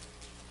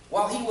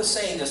 While he was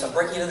saying this, I'm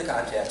breaking into the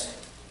context,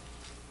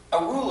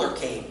 a ruler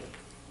came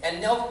and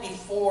knelt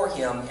before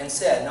him and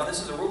said, now this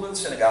is the ruler of the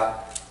synagogue,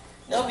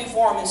 knelt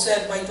before him and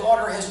said, my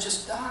daughter has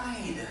just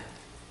died.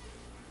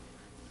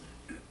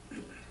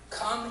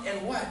 come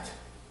and what?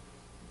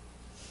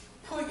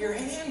 Put your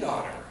hand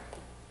on her.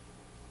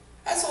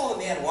 That's all the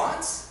man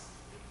wants.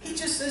 He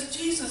just says,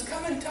 Jesus,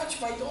 come and touch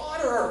my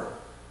daughter.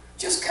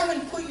 Just come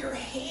and put your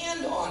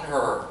hand on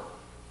her.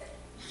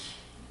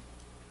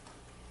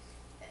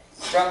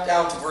 Drop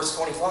down to verse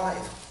 25.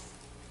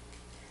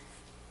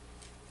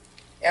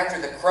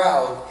 After the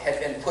crowd had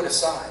been put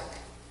aside,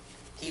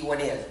 he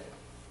went in,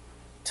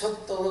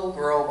 took the little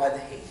girl by the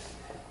hand,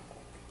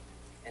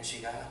 and she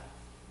got up.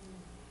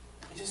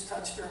 He just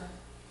touched her.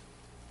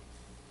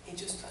 He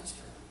just touched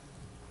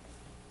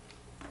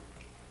her.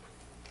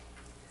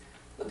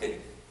 Look at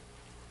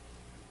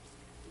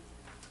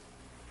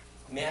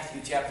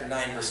Matthew chapter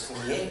 9, verse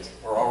 28.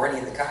 We're already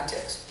in the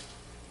context.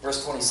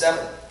 Verse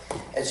 27.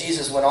 As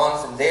Jesus went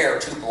on from there,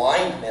 2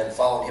 blind men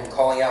followed him,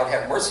 calling out,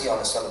 "Have mercy on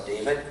us, Son of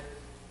David."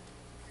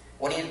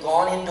 When he had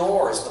gone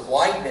indoors, the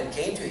blind men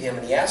came to him,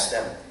 and he asked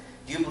them,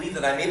 "Do you believe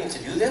that I'm able to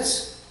do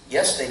this?"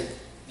 Yes,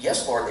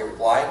 Lord, they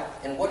replied.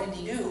 And what did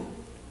he do?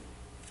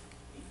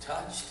 He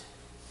touched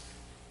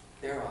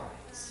their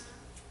eyes.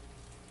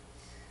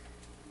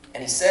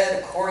 And he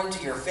said, "According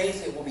to your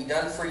faith it will be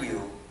done for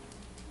you."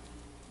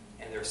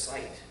 And their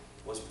sight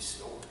was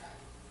restored.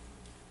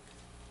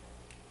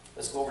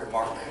 Let's go over to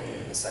Mark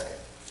in a second.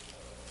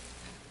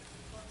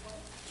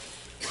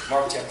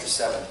 Mark chapter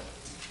 7.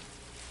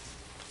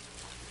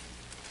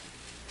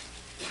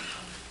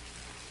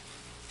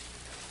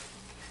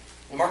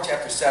 In Mark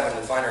chapter 7,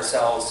 we find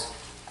ourselves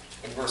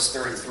in verse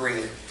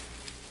 33.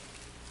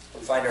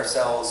 We find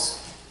ourselves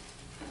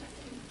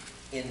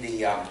in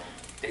the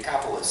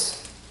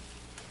Decapolis.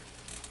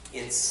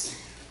 It's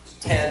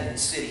 10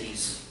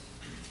 cities,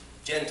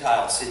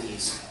 Gentile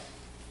cities,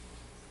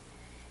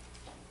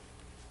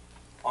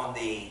 on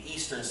the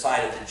eastern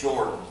side of the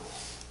Jordan.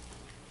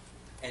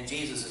 And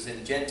Jesus is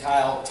in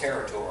Gentile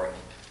territory.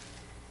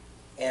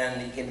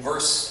 And in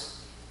verse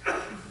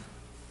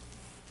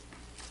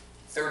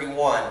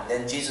 31,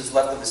 then Jesus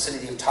left the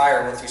vicinity of Tyre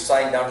and went through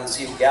Sidon down to the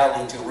Sea of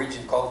Galilee to a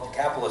region called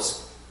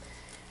Decapolis.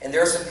 And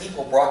there some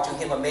people brought to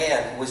him a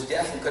man who was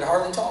deaf and could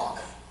hardly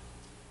talk.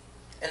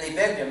 And they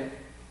begged him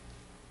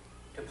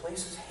to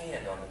place his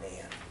hand on the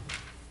man.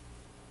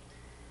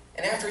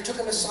 And after he took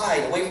him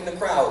aside, away from the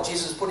crowd,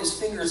 Jesus put his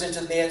fingers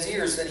into the man's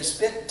ears. Then he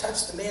spit and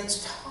touched the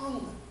man's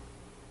tongue.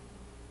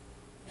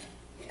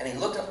 And he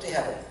looked up to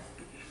heaven.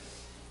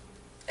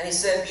 And he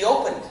said, "Be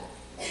opened."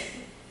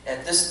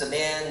 At this the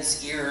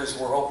man's ears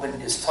were opened,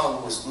 his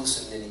tongue was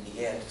loosened, and he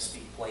began to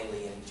speak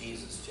plainly, and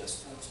Jesus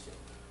just touched him.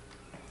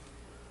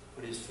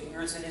 Put his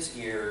fingers in his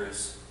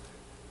ears,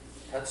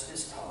 touched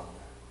his tongue,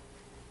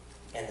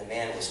 and the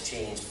man was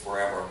changed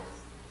forever.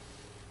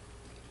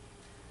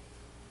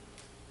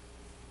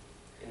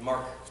 In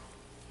Mark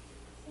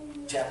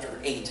chapter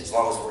 8, as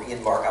long as we're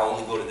in Mark, I'll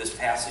only go to this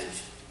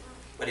passage.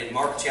 But in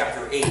Mark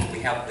chapter 8, we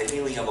have the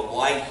healing of a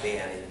blind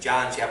man. In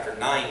John chapter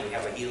 9, we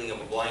have a healing of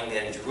a blind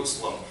man in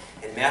Jerusalem.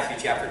 In Matthew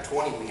chapter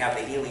 20, we have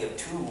the healing of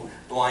 2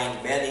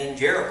 blind men in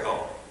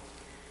Jericho.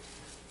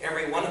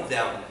 Every one of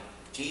them,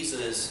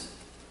 Jesus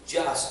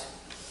just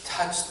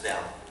touched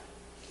them.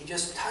 He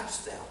just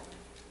touched them.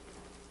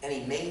 And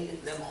he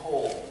made them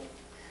whole.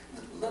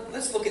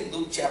 Let's look at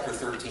Luke chapter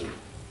 13.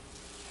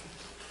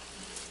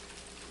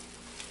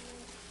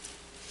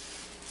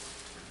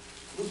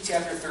 Luke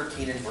chapter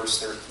 13 and verse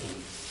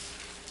 13.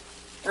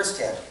 Verse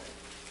 10.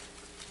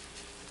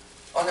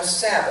 On a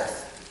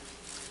Sabbath,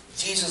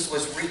 Jesus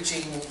was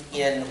teaching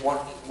in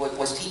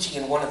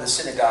one of the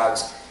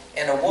synagogues,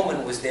 and a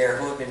woman was there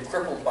who had been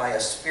crippled by a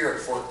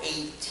spirit for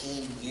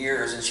 18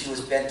 years, and she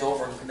was bent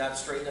over and could not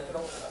straighten up at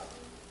all.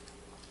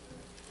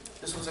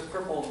 This was a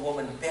crippled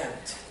woman,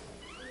 bent,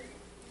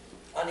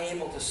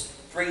 unable to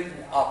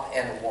straighten up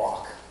and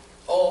walk.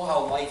 Oh,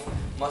 how life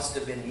must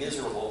have been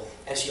miserable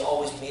as she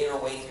always made her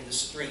way through the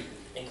street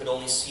and could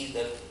only see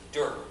the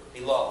dirt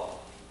below.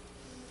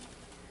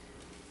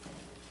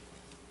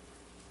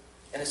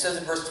 And it says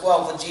in verse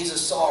 12, when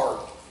Jesus saw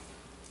her,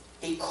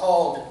 he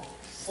called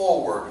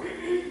forward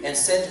and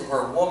said to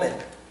her,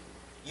 "Woman,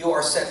 you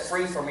are set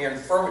free from your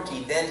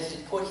infirmity." Then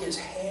he put his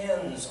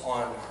hands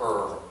on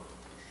her,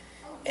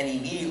 and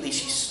immediately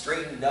she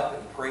straightened up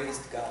and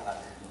praised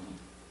God.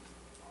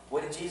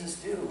 What did Jesus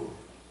do?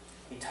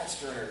 He touched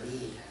her in her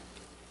need.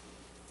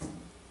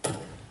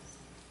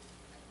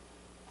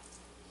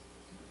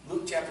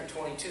 Luke chapter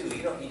 22.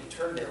 You don't need to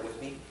turn there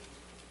with me.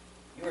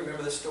 You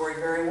remember the story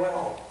very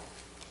well.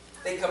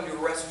 They come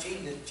to arrest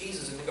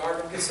Jesus in the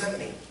Garden of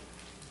Gethsemane.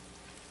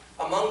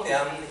 Among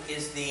them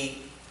is the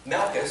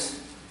Malchus,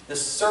 the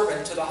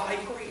servant to the high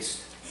priest.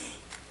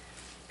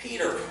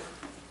 Peter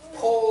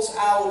pulls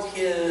out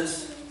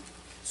his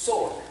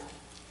sword,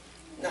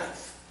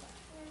 knife,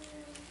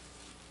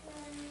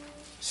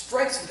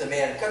 strikes at the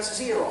man, cuts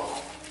his ear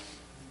off.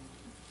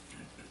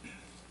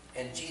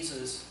 And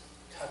Jesus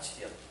touched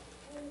him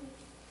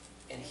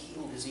and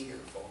healed his ear,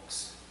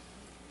 folks.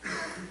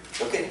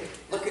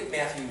 Look at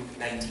Matthew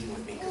 19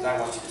 with me, because I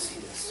want you to see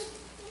this.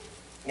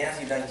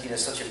 Matthew 19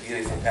 is such a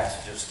beautiful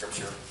passage of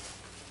Scripture.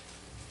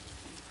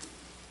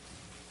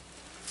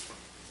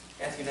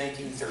 Matthew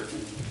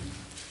 19:13.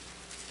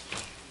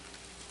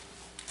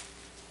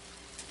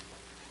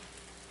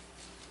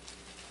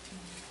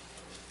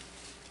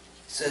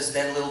 says,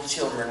 then little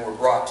children were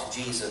brought to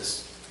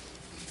Jesus.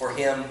 For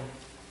him,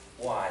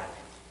 why?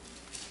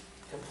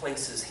 To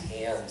place his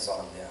hands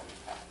on them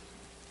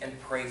and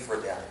pray for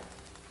them.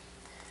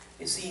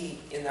 You see,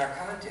 in our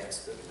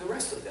context, the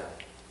rest of them,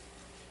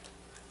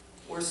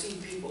 we're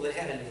seeing people that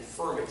had an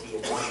infirmity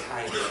of one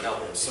kind or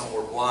another. Some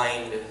were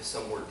blind,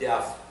 some were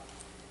deaf,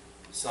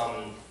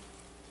 some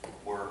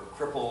were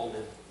crippled,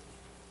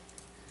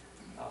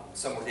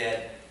 some were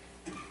dead.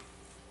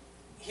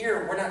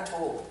 Here, we're not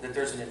told that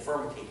there's an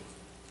infirmity.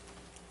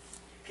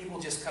 People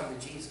just come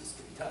to Jesus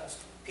to be touched.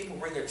 People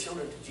bring their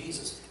children to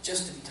Jesus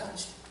just to be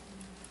touched.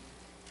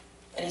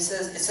 And it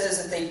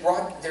says that they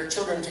brought their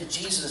children to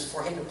Jesus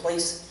for him to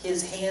place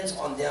his hands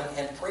on them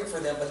and pray for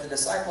them. But the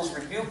disciples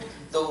rebuked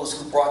those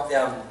who brought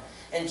them.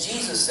 And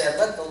Jesus said,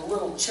 let the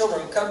little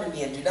children come to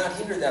me and do not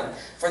hinder them,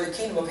 for the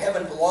kingdom of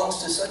heaven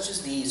belongs to such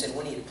as these. And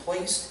when he had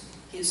placed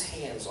his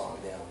hands on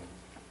them,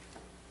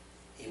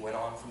 he went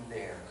on from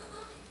there.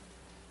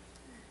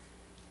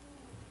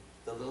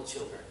 The little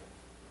children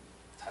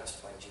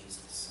touched by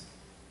Jesus.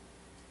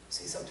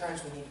 See,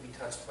 sometimes we need to be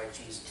touched by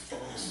Jesus,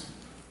 folks.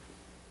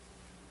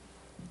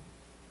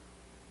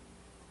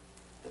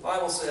 The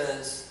Bible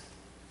says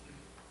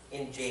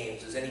in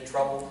James, is any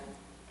troubled?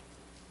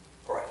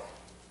 Pray.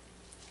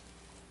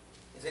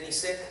 Is any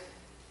sick?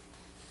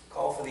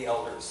 Call for the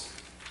elders,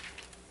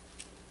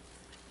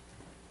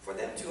 for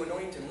them to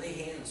anoint and lay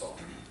hands on.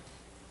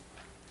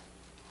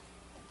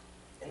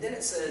 And then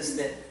it says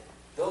that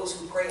those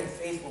who pray in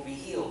faith will be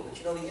healed. But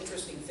you know the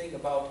interesting thing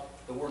about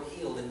the word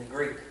healed in the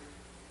Greek,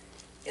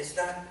 it's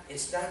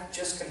not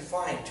just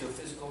confined to a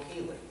physical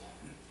healing.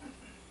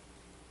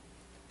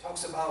 It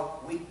talks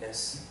about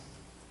weakness,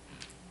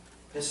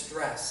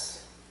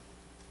 distress,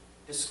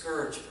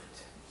 discouragement,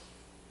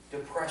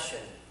 depression,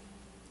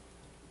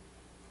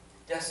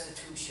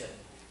 destitution.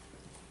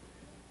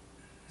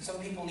 Some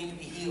people need to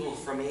be healed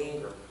from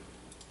anger.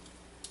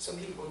 Some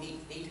people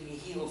need to be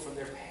healed from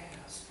their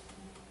past.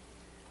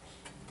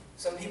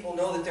 Some people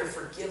know that they're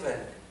forgiven,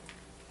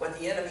 but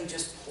the enemy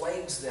just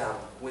plagues them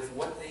with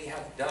what they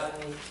have done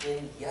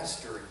in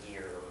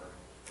yesteryear.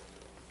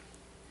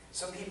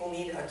 Some people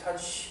need a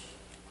touch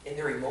in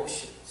their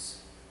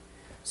emotions.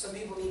 Some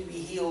people need to be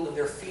healed of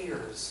their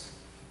fears.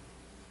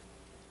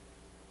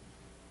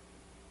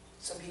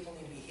 Some people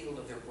need to be healed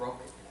of their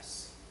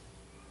brokenness.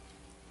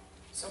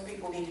 Some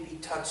people need to be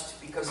touched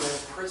because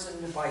they're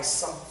imprisoned by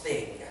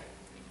something.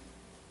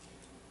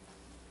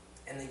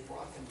 And they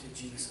brought them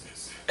to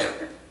Jesus.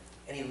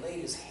 And he laid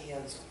his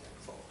hands on them,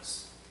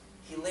 folks.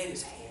 He laid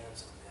his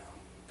hands on them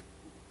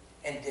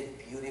and did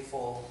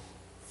beautiful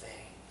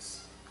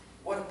things.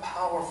 What a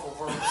powerful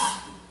verse.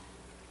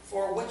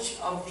 For which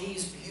of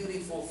these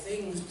beautiful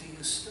things do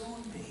you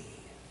stone me?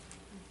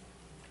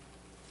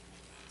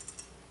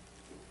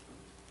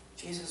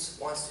 Jesus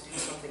wants to do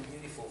something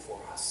beautiful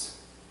for us.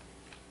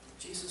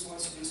 Jesus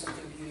wants to do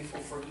something beautiful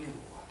for you.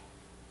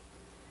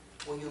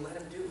 Will you let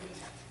him do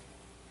it?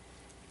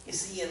 You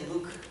see, in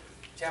Luke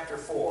chapter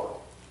 4,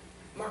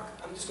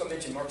 I'm just going to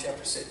mention Mark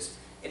chapter 6.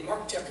 In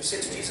Mark chapter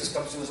 6, Jesus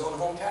comes to his own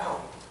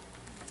hometown.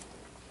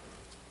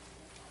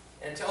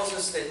 And it tells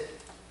us that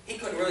he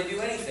couldn't really do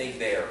anything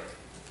there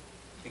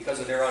because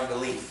of their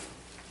unbelief.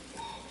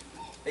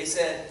 They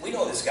said, we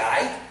know this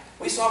guy.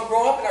 We saw him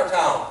grow up in our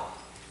town.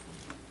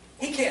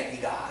 He can't be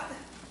God.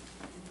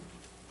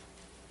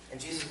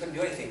 And Jesus couldn't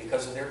do anything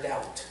because of their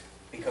doubt,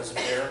 because of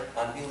their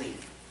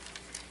unbelief.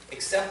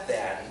 Except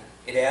then,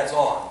 it adds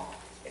on,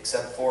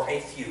 except for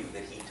a few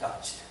that he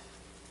touched.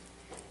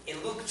 In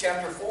Luke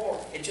chapter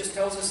 4, it just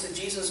tells us that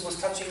Jesus was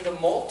touching the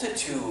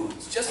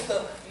multitudes, just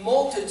the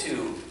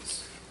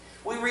multitudes.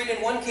 We read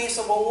in one case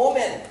of a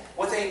woman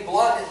with a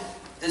blood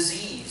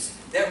disease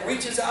that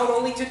reaches out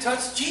only to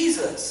touch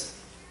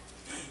Jesus.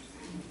 The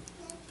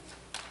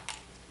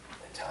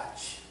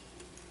touch,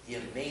 the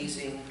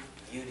amazing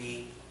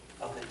beauty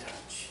of the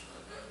touch.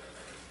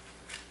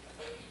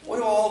 What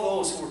do all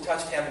those who were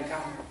touched have in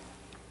common?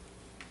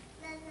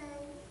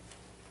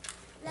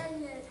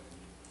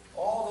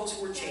 All those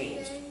who were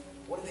changed,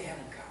 what do they have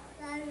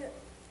in common?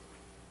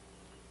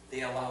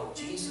 They allowed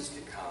Jesus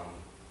to come,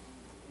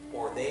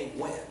 or they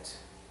went,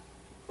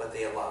 but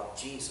they allowed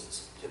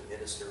Jesus to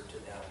minister to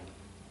them.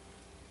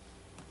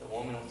 The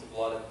woman with the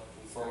blood of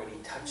infirmity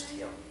touched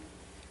him.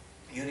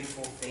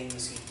 Beautiful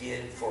things he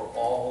did for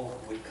all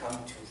who would come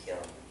to him.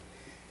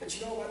 But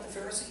you know about the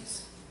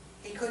Pharisees?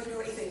 He couldn't do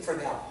anything for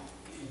them.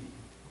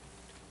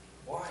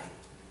 Why?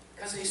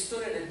 Because they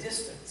stood at a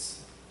distance.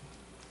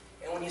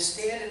 And when you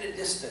stand at a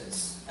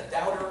distance, a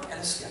doubter and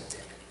a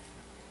skeptic,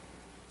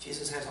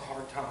 Jesus has a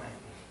hard time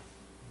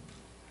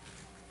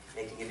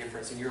making a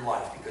difference in your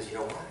life because you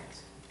don't want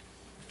it.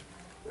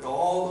 But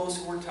all those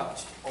who were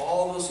touched,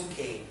 all those who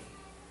came,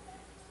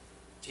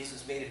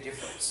 Jesus made a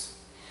difference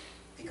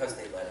because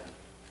they let him.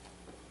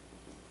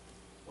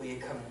 Will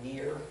you come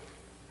near?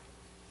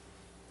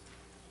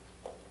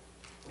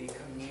 Will you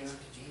come near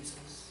to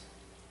Jesus?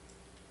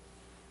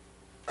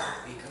 Will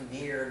you come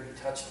near and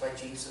be touched by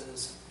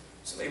Jesus?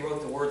 Somebody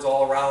wrote the words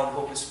all around,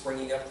 hope is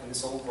springing up from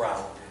this old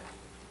ground.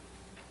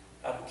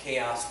 Out of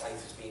chaos,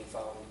 life is being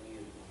found in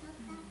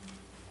you.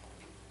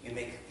 You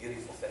make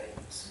beautiful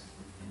things.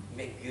 You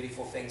make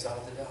beautiful things out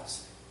of the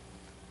dust.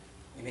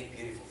 You make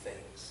beautiful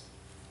things.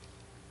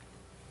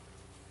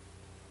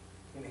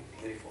 You make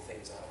beautiful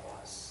things out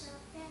of us.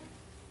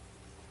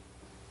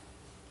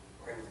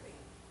 Pray with me.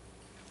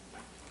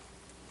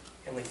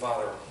 Heavenly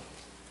Father,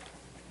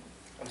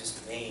 I'm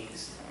just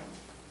amazed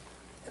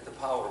at the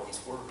power of these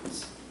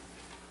words.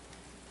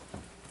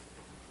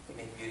 You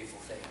make beautiful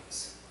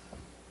things.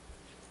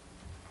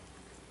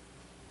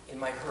 In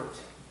my hurt,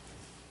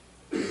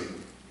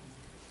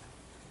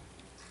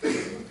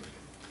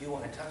 you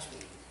want to touch me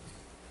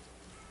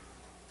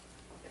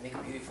and make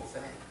a beautiful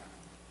thing.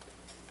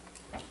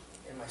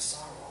 In my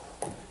sorrow,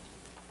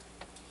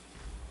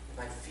 in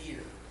my fear,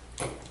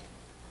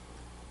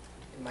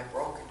 in my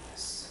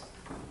brokenness,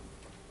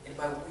 in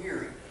my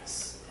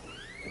weariness,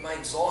 in my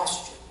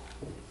exhaustion,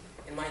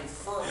 in my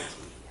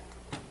infirmity,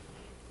 in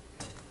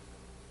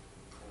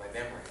my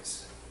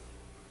memories,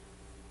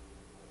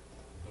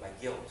 in my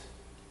guilt,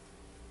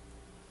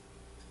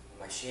 in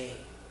my shame.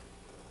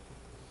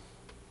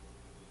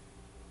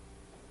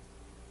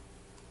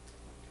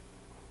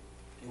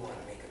 You want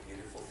to make a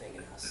beautiful thing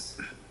in us.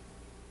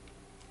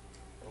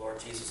 And Lord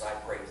Jesus, I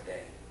pray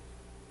today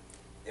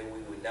that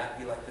we would not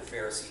be like the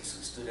Pharisees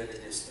who stood at a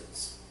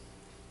distance,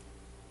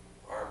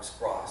 arms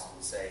crossed,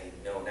 and say,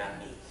 no, not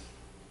me.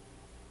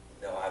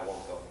 No, I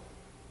won't go.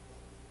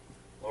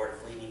 Lord,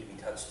 if we need to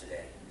be touched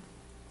today,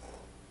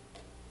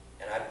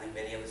 and I believe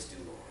many of us do,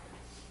 Lord,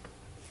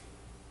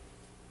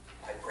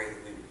 I pray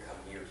that we would come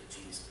near to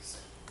Jesus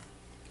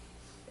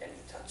and be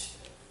touched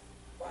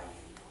by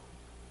you.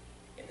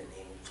 In the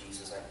name of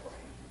Jesus, I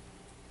pray.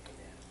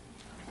 Amen.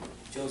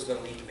 Joe's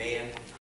going to lead the band.